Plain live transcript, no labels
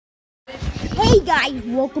Hey guys,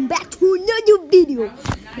 welcome back to another video.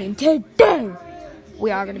 And today, we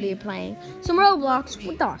are going to be playing some Roblox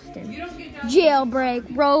with Austin. Jailbreak,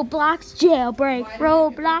 Roblox, jailbreak,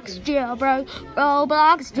 Roblox, jailbreak,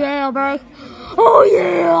 Roblox, jailbreak. Oh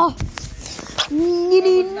yeah!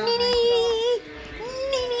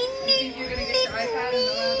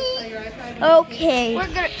 Okay,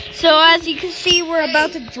 so as you can see, we're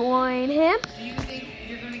about to join him.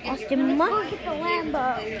 Austin must get the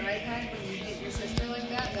Lambo.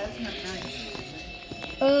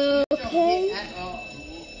 Okay.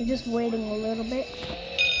 We're just waiting a little bit.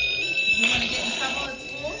 You want to get in trouble at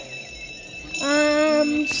school?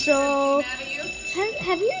 So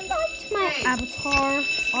have you liked my avatar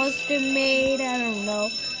Austin made? I don't know.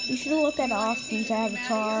 You should look at Austin's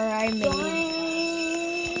avatar I made.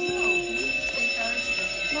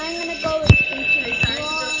 I'm gonna go into the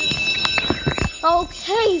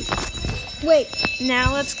Okay. Wait.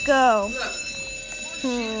 Now let's go.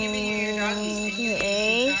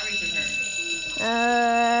 Okay.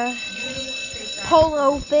 Hold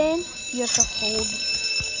open. You have to hold.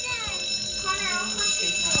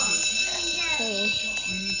 Okay.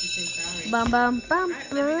 Bum bum bum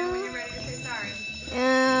bum.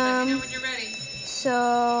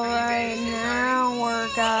 So right now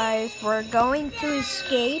we're going to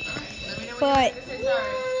escape, but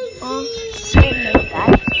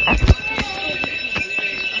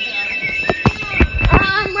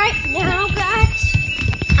right now, guys,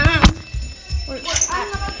 I'm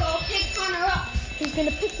gonna go pick Connor up. He's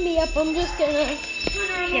gonna pick me up. I'm just gonna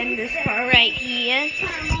get in this car right here.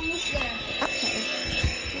 I'm almost there. Okay.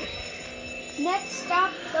 Next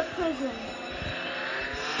stop, the prison.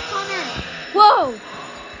 Connor. Whoa.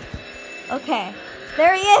 Okay.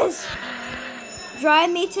 There he is. Drive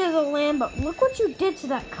me to the Lambo. Look what you did to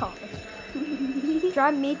that car.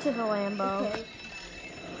 Drive me to the Lambo. Okay.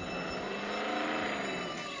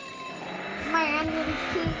 My engine is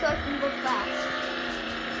too so I can go fast.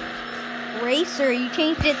 Racer, you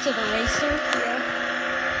changed it to the racer? Yeah.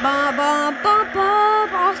 Bob, Bob, Bob,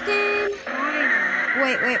 Bob, Austin.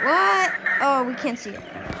 Wait, what? Oh, we can't see it.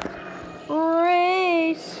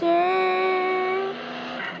 Racer.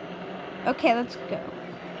 Okay, let's go.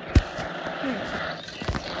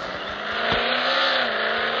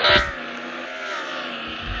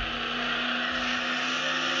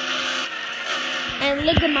 And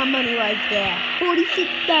look at my money right there.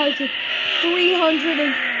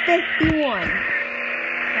 46,351.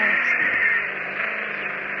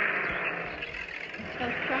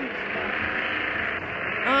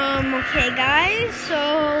 Okay, guys,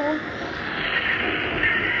 so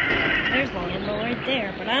there's the Lambo right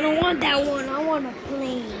there, but I don't want that one. I want a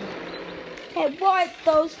plane. Hey, what?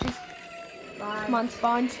 Those just come on,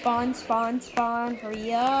 spawn.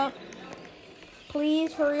 Hurry up.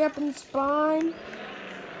 Please hurry up and spawn.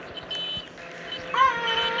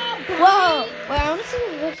 Whoa! Wait, I want to see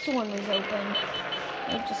if this one is open.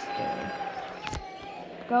 I just did.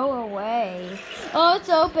 Go away. Oh, it's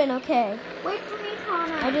open. Okay. Wait for me,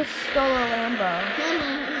 Connor. I just stole a Lambo.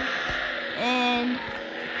 And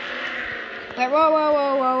wait,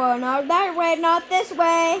 whoa! Not that way. Not this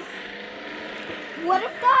way. What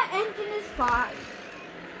if that engine is 5?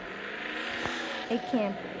 It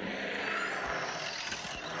can't be.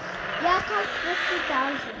 Yeah, it costs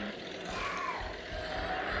 50,000.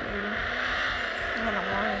 I don't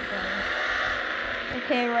want it though.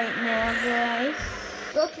 Okay, right now, guys.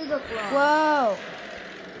 Go to the garage. Whoa.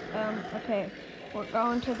 Okay. We're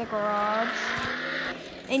going to the garage.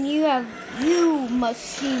 And you must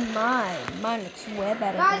see mine. Mine looks way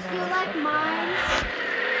better than ours. Guys, do you like mine?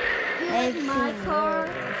 Do you like my car?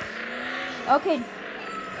 Okay.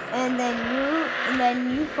 And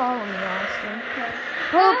then you follow me, Austin. Okay.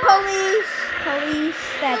 Oh, police!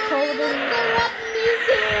 That totally.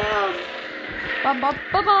 I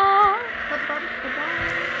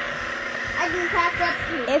can catch up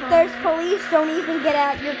to you. If there's police, don't even get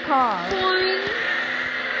out your car.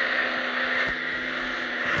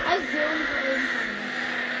 I zoomed in front of me.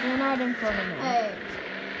 You're not in front of me. Hey,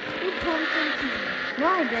 you bumped into me. No,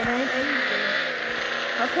 I didn't. Yeah, you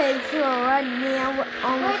did. Okay, so right now we're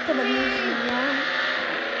almost to the museum.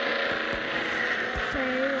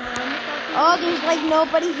 Oh, there's like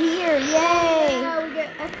nobody here. Yay! Yeah, we get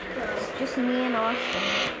extra. It's just me and Austin.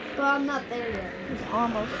 But I'm not there yet. He's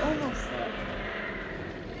almost there.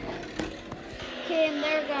 Okay, I'm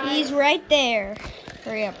there, guys. He's right there.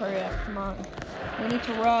 Hurry up, come on. We need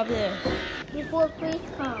to rob this. Before police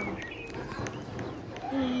come.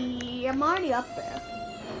 I'm already up there.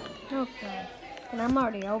 Okay. And I'm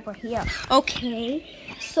already over here. Okay.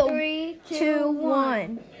 So 3, 2,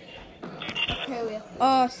 1. Okay, we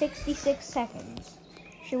have 66 seconds.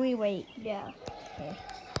 Should we wait? Yeah. Okay.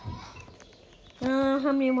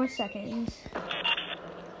 How many more seconds?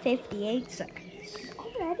 58 seconds.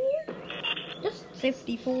 Already? Just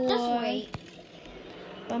 54. Just wait.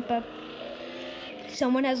 Bump up.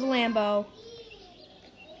 Someone has a Lambo.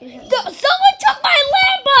 Someone took my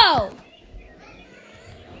Lambo!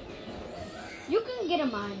 You can get a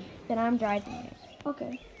mine. Then I'm driving it.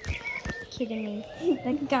 Okay. Kidding me.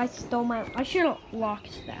 That guy stole my... I should have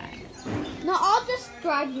locked that. No, I'll just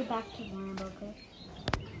drive you back to the land, okay?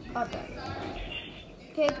 Okay.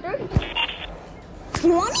 Okay, 28!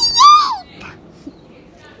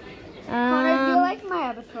 Connor, do you like my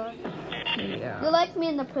avatar? Yeah. You like me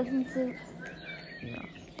in the prison suit? Yeah.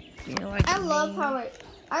 You like I love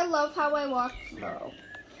how I walk slow.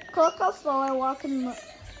 Look how slow I walk in the...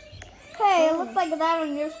 Hey, it looks like that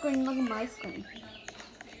on your screen. Look at my screen.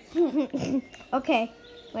 Okay.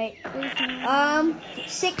 Wait.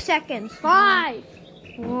 6 seconds. 5,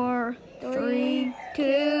 4, 3,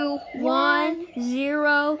 2, 1,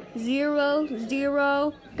 0, 0,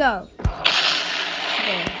 0, go.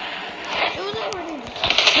 Okay. It wasn't working.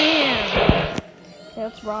 Damn.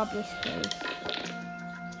 Let's rob this place.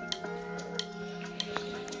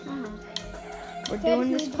 We're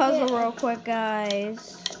doing this puzzle real quick,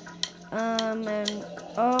 guys. And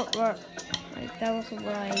right, that was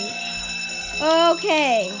right.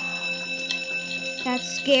 Okay. That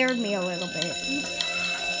scared me a little bit.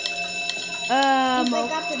 I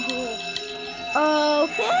got the duel.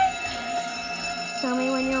 Okay. Tell me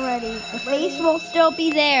when you're ready. The face will still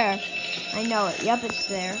be there. I know it. Yep, it's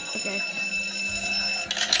there. Okay.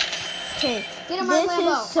 Okay. Get in my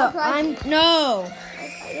Lambo. Is so. No.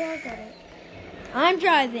 Yeah, I got it. I'm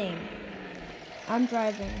driving.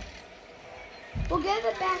 We'll get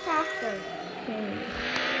it back after. Okay.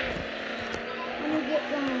 When we get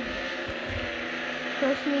done.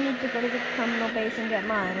 First, we need to go to the terminal base and get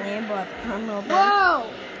mine. Lambo at the terminal base. Whoa!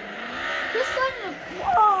 This gonna...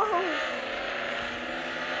 Whoa!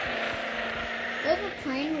 There's a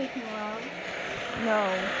train we can rob. No,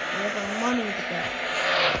 we have our money to get.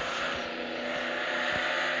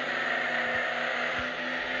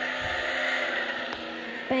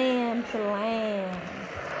 Bam, salam.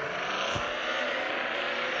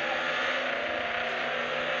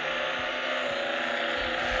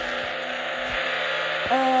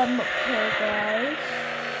 Okay, guys.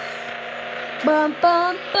 Bum,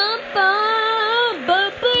 bum, bum, bum,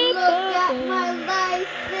 bum, bum. Look at my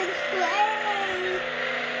license plate.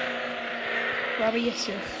 Robbie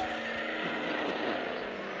assist.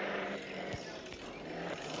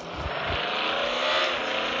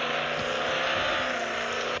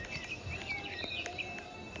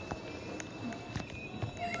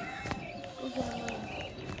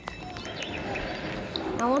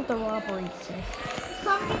 I want the robbery assist.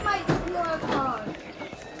 Somebody might steal our car.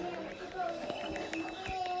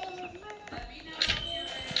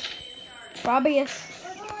 Robbie assist.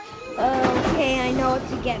 Okay, I know what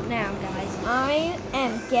to get now, guys. I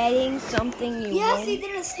am getting something you Yes, won't- he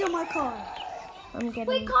didn't steal my car. I'm getting...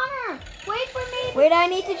 Wait, Connor, wait for me. Wait, I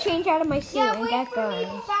need to change out of my suit Yeah, and wait get for me.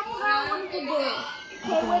 guns. That's what I wanted to do.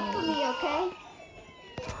 Okay, wait for me, okay?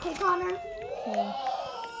 Okay, Connor. Okay.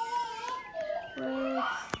 Wait.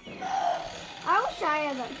 I wish I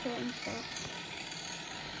had that shit and stuff.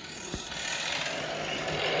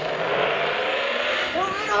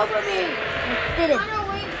 Don't run over me. I did it. Connor,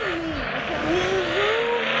 wait for me, okay?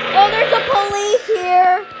 Oh, there's a police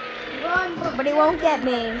here. Run, But he won't get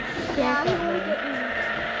me. Yeah, Can't he get won't me. get me.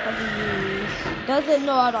 Please. Doesn't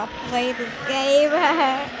know how to play this game.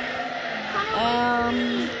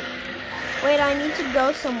 Connor, Wait, I need to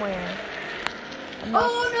go somewhere. I'm not-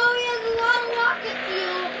 oh no, he has a lot of rocket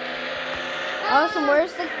fuel. Awesome,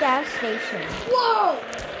 where's the gas station? Whoa!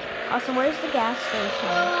 Awesome, where's the gas station?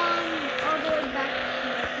 I'll go back to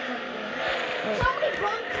Wait, somebody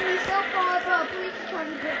bumped me so far, but police are trying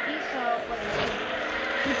to get me, so whatever.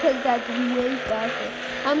 because that's way faster.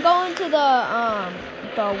 I'm going to the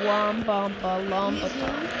Wambamba Lumba.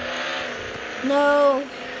 No.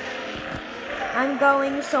 I'm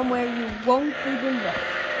going somewhere you won't even know.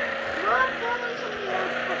 No, I'm going somewhere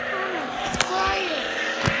else, but Connor, where are you?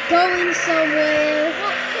 Going somewhere.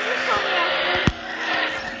 Well, can you tell me after?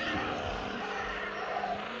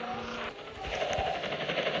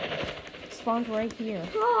 Spawn's right here.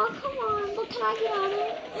 Oh, come on, but can I get on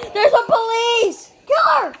it? There's a police!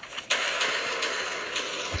 Killer!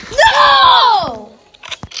 No!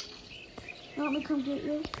 You want me to come get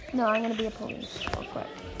you? No, I'm gonna be a police real quick.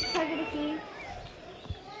 Can I get a key?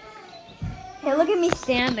 Hey, look at me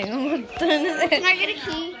standing. Can I get a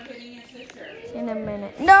key? Yeah. In a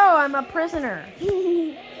minute. No, I'm a prisoner.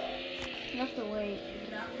 You have to wait.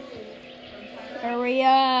 Hurry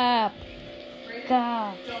up.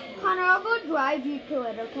 God. Connor, I'll go drive you to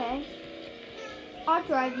it, okay? I'll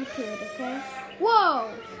drive you to it, okay? Whoa!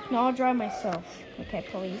 No, I'll drive myself. Okay,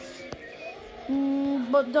 police.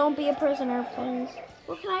 But don't be a prisoner, please.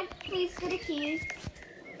 Well, can I please get a key?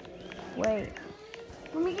 Wait.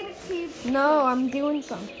 Let me get a key. No, I'm doing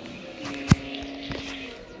something.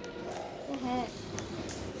 Go ahead.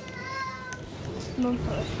 Bum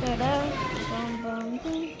bum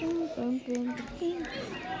ding ding bum bum ding.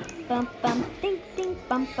 Bum bum ding ding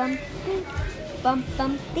bum bum ding. Bum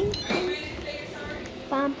bum ding ding.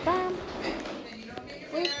 Bum bum.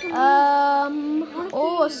 Wait for me.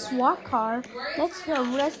 Oh, a SWAT car. Let's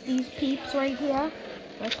arrest these peeps right here.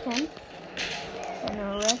 Arrest him. And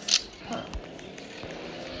arrest her.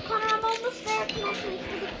 Connor, I'm almost there. Can I please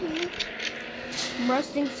get a key? I'm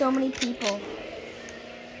arresting so many people.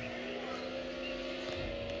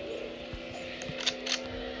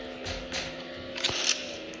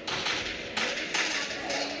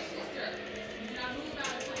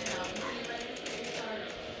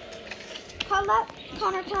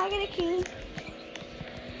 Connor, can I get a key?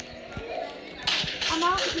 I'm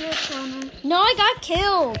out here, Connor. No, I got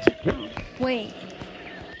killed. Wait.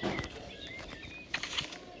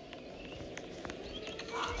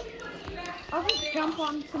 I'll just jump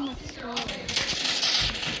onto my sword.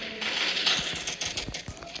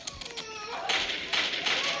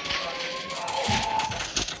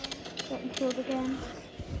 Getting killed again.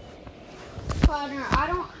 Connor, I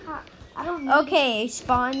don't need Okay,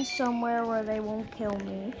 spawn somewhere where they won't kill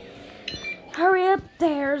me. Hurry up,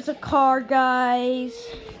 there's a car, guys.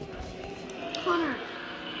 Connor.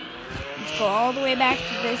 Let's go all the way back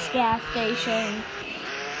to this gas station.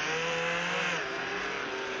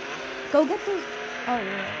 Go get this. Oh,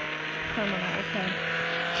 yeah. Criminal, okay.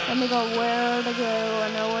 Let me go where to go.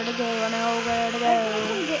 I know where to go. I know where to Hey, go.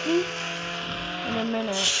 come get me. In a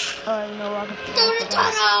minute. Oh, no, I can Through the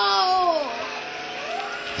tunnel!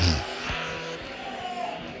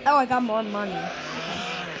 Oh, I got more money.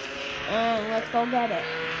 Okay. And let's go get it.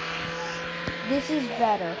 This is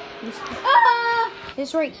better.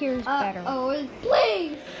 This right here is better. Oh,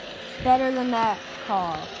 please! Better than that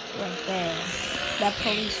car right there. That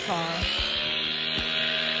police car.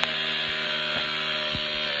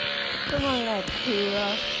 Come on, that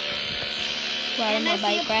Kira. Riding my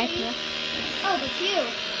bike back here. Oh, that's you.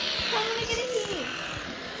 Come on, get a key.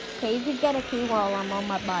 Okay, you can get a key while I'm on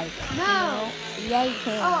my bike. No. Yeah, you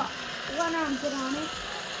can. Oh, one arm, get on it.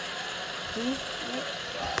 See?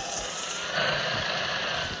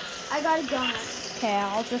 I got a donut. Okay,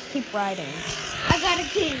 I'll just keep riding. I got a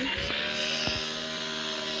key.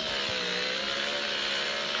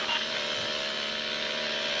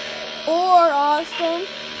 Or, Austin,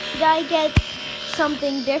 should I get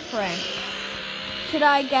something different? Should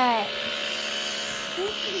I get...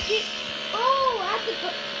 Oh,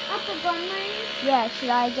 at the gun range? Yeah, should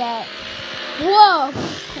I get... Whoa!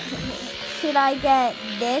 Should I get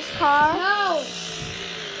this car? No.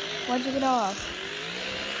 Why'd you get off?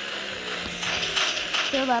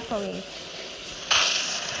 Kill that police.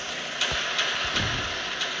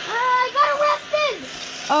 I got arrested.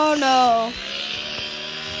 Oh, no.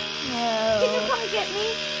 Can you No. come and get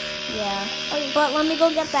me? Yeah. Okay, but let me go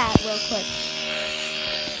get that real quick.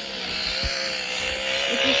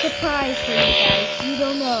 It's a surprise for you guys. You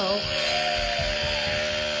don't know.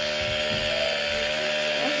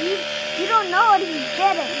 You don't know what he's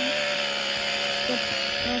getting.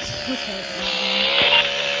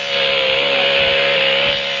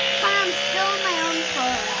 I'm still in my own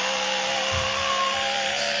car.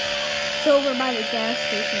 It's over by the gas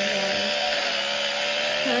station, guys.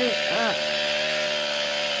 Hurry up.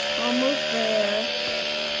 Almost there.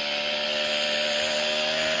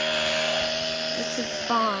 It should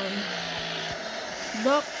spawn.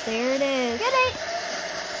 Look, there it is. Get it.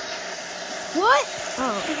 What?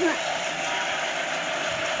 Oh.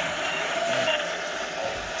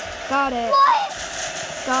 Got it. What?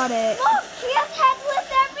 Got it. Look, he has headless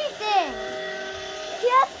everything. He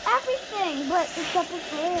has everything, but except his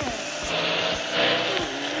hair.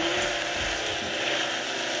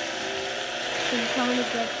 I'm coming to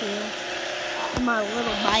get you. On my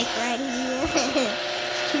little bike right here.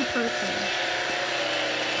 Two-person.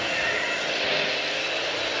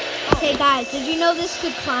 Okay, guys, did you know this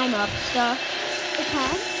could climb up stuff? It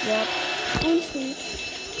can? Yep. Let me see.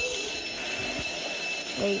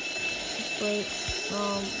 Wait. Just wait.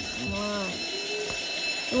 Mine.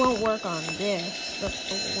 It won't work on this, but it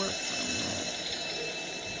will work on that.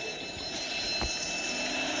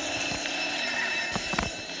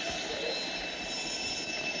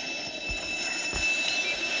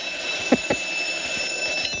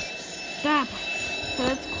 Stop. So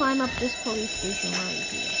let's climb up this police station right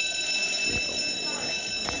here.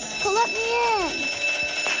 So let me in.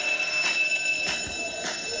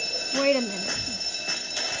 Wait a minute.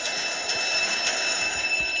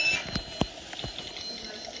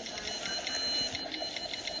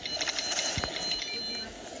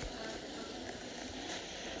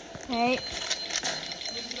 Hey.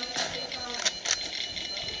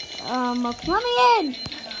 Okay. Let me in.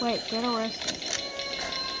 Wait, get arrested.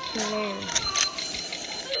 You're there.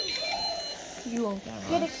 You won't get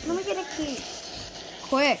arrested. Let me get a key.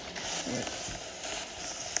 Quick.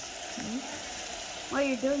 While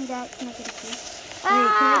you're doing that, can I get a key? Wait, can I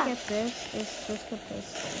get this? It's just a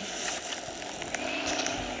pistol.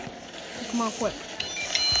 Come on, quick.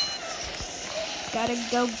 Gotta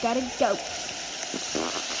go, gotta go.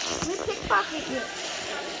 Let me pickpocket you.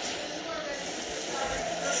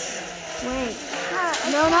 Wait.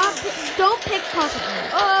 No, don't pickpocket me.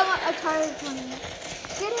 Oh, I'm tired of running.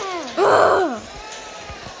 Get him. Ugh.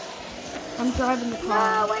 I'm driving the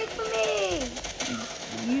car. No, wait for me.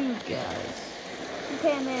 You guys.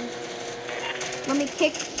 Okay, I'm in. Let me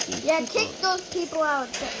kick. Yeah, kick those people out.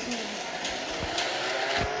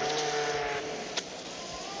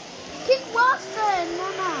 Kick Boston,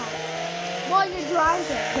 Mama. While you're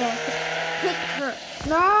driving. Yeah, Kick her.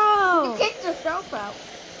 no. You kicked yourself out.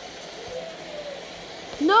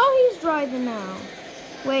 No, he's driving now.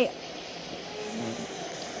 Wait.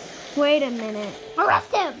 Wait a minute.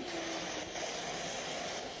 Arrest him.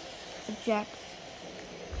 Eject.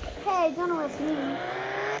 Hey, don't arrest me. No,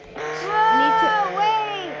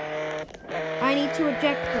 wait. I need to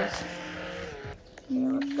eject this.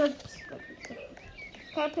 Okay, let's go.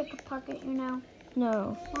 Can I pick a pocket you now?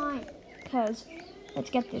 No, Fine. because let's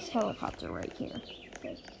get this helicopter right here.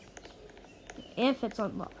 Okay. If it's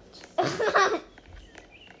unlocked. It's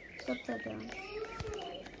upside down.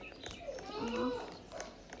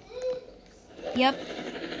 Yep.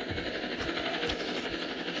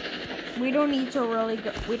 We don't need to really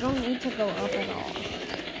go. We don't need to go up at all.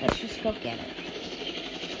 Let's just go get it.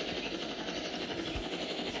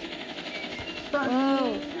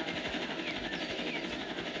 Whoa.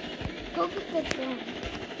 Go get the thing.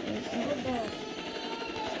 Over there.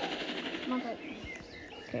 Come on, back.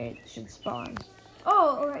 Okay, it should spawn.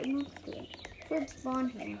 Oh, alright, next to it. Should spawn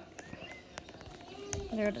here.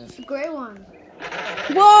 There it is. The gray one.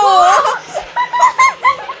 Whoa!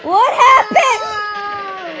 What happened?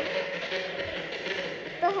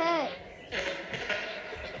 The heck?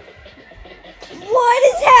 What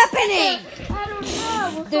is happening? I don't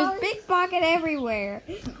know. There's big pocket everywhere.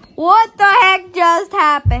 What the heck just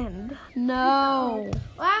happened? No.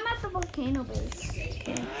 Well, I'm at the volcano base.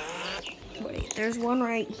 Wait, there's one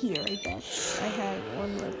right here, I bet. I have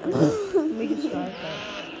one right there. Let me just drive there.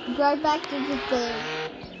 Drive back to the thing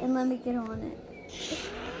and let me get on it.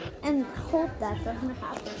 And hope that doesn't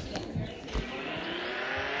happen again.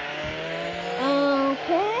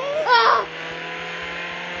 Okay. Ah!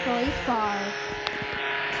 Police car.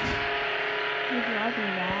 You're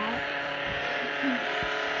driving that.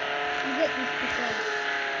 You get this because.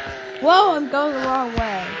 Whoa, I'm going the wrong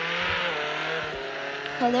way.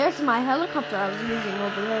 Okay, there's my helicopter I was using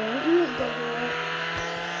over there.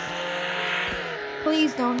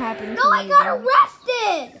 Please don't happen to me. No, I got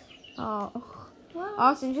arrested! Oh. What?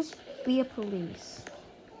 Austin, just be a police.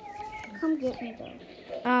 Come get me though.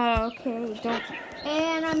 Okay, don't.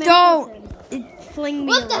 And I'm in Don't! prison. Fling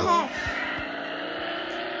me What the away. heck?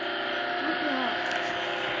 What the heck?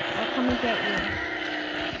 I'll come and get you.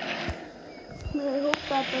 I hope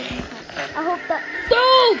that doesn't happen. I hope that.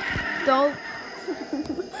 Don't!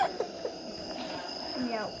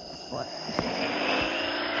 Yeah. What?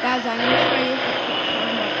 Guys, I'm just ready for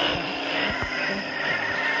climb up stuff.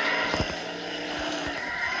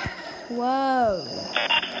 Whoa.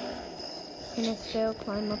 Can it still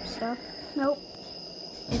climb up stuff? Nope.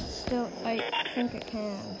 It's still, I think it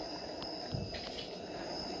can.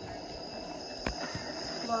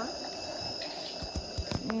 What?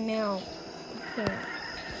 No. It can't.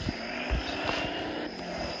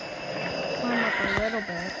 Climb up a little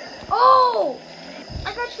bit. Oh! I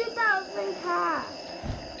got 2,000 cash.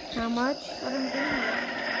 How much? What I'm doing.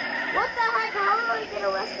 What the heck? How do I get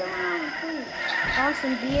arrested when I'm asleep?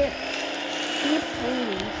 Austin, be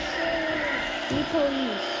police. Be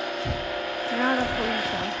police. You're not a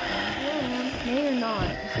police officer. Yeah, I am. No, you're not.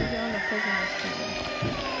 Because you're on the prisoner's team.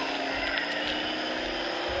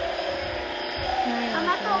 No, you're I'm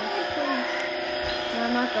not at the going. only police. No,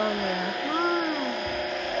 I'm not going there. Why?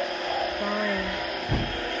 Fine.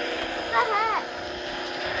 What the heck?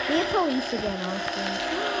 Be a police again, Austin.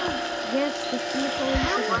 Yes, just be a police I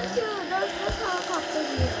want again. to There's this helicopter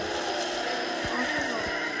here.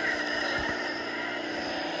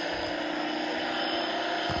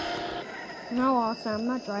 No, Austin, I'm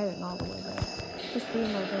not driving all the way there. Just be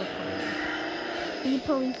another police. Be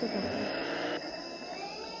police again.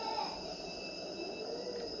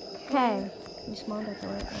 Okay. You spawned at the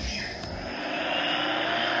right one.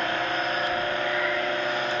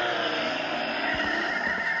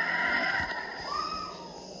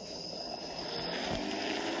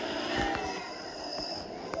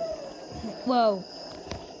 Whoa.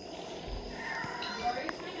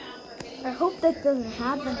 I hope that doesn't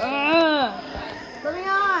happen. Let me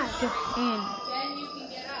on. Get in. Then you can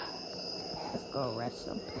get up. Let's go rest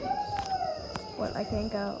someplace. What? I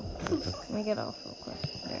can't go. Let me get off real quick.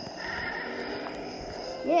 There.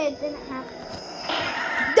 Yeah, it didn't happen.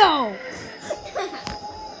 No!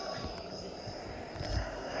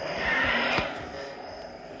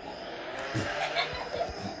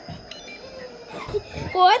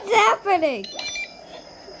 What's happening?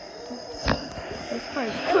 This part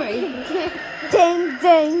is crazy. Ding,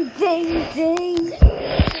 ding, ding, ding.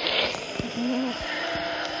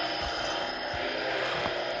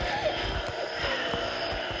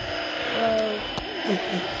 Whoa.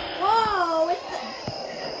 Whoa!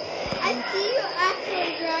 I see you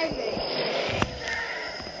actually driving.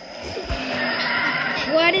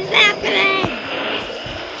 What is happening?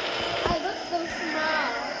 I look so small.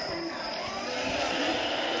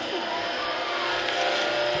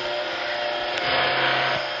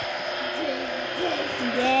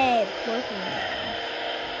 Yeah, it's working.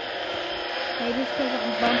 Maybe it's because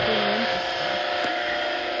I'm bumping into stuff.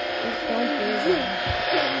 Just don't do that.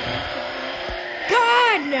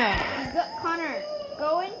 God, no! Connor,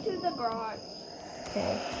 go into the garage.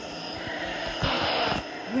 Okay.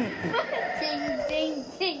 Ding, ding,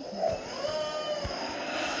 ding.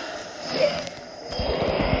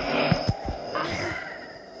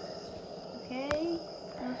 Okay.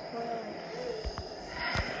 Let's go.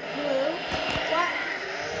 Blue. What?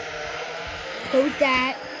 Who's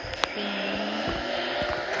that?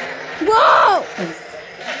 Whoa!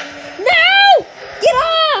 No! Get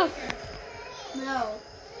off! No.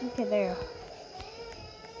 Okay, there.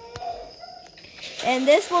 And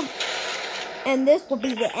this will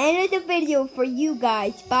be the end of the video for you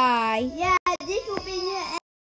guys. Bye. Yeah.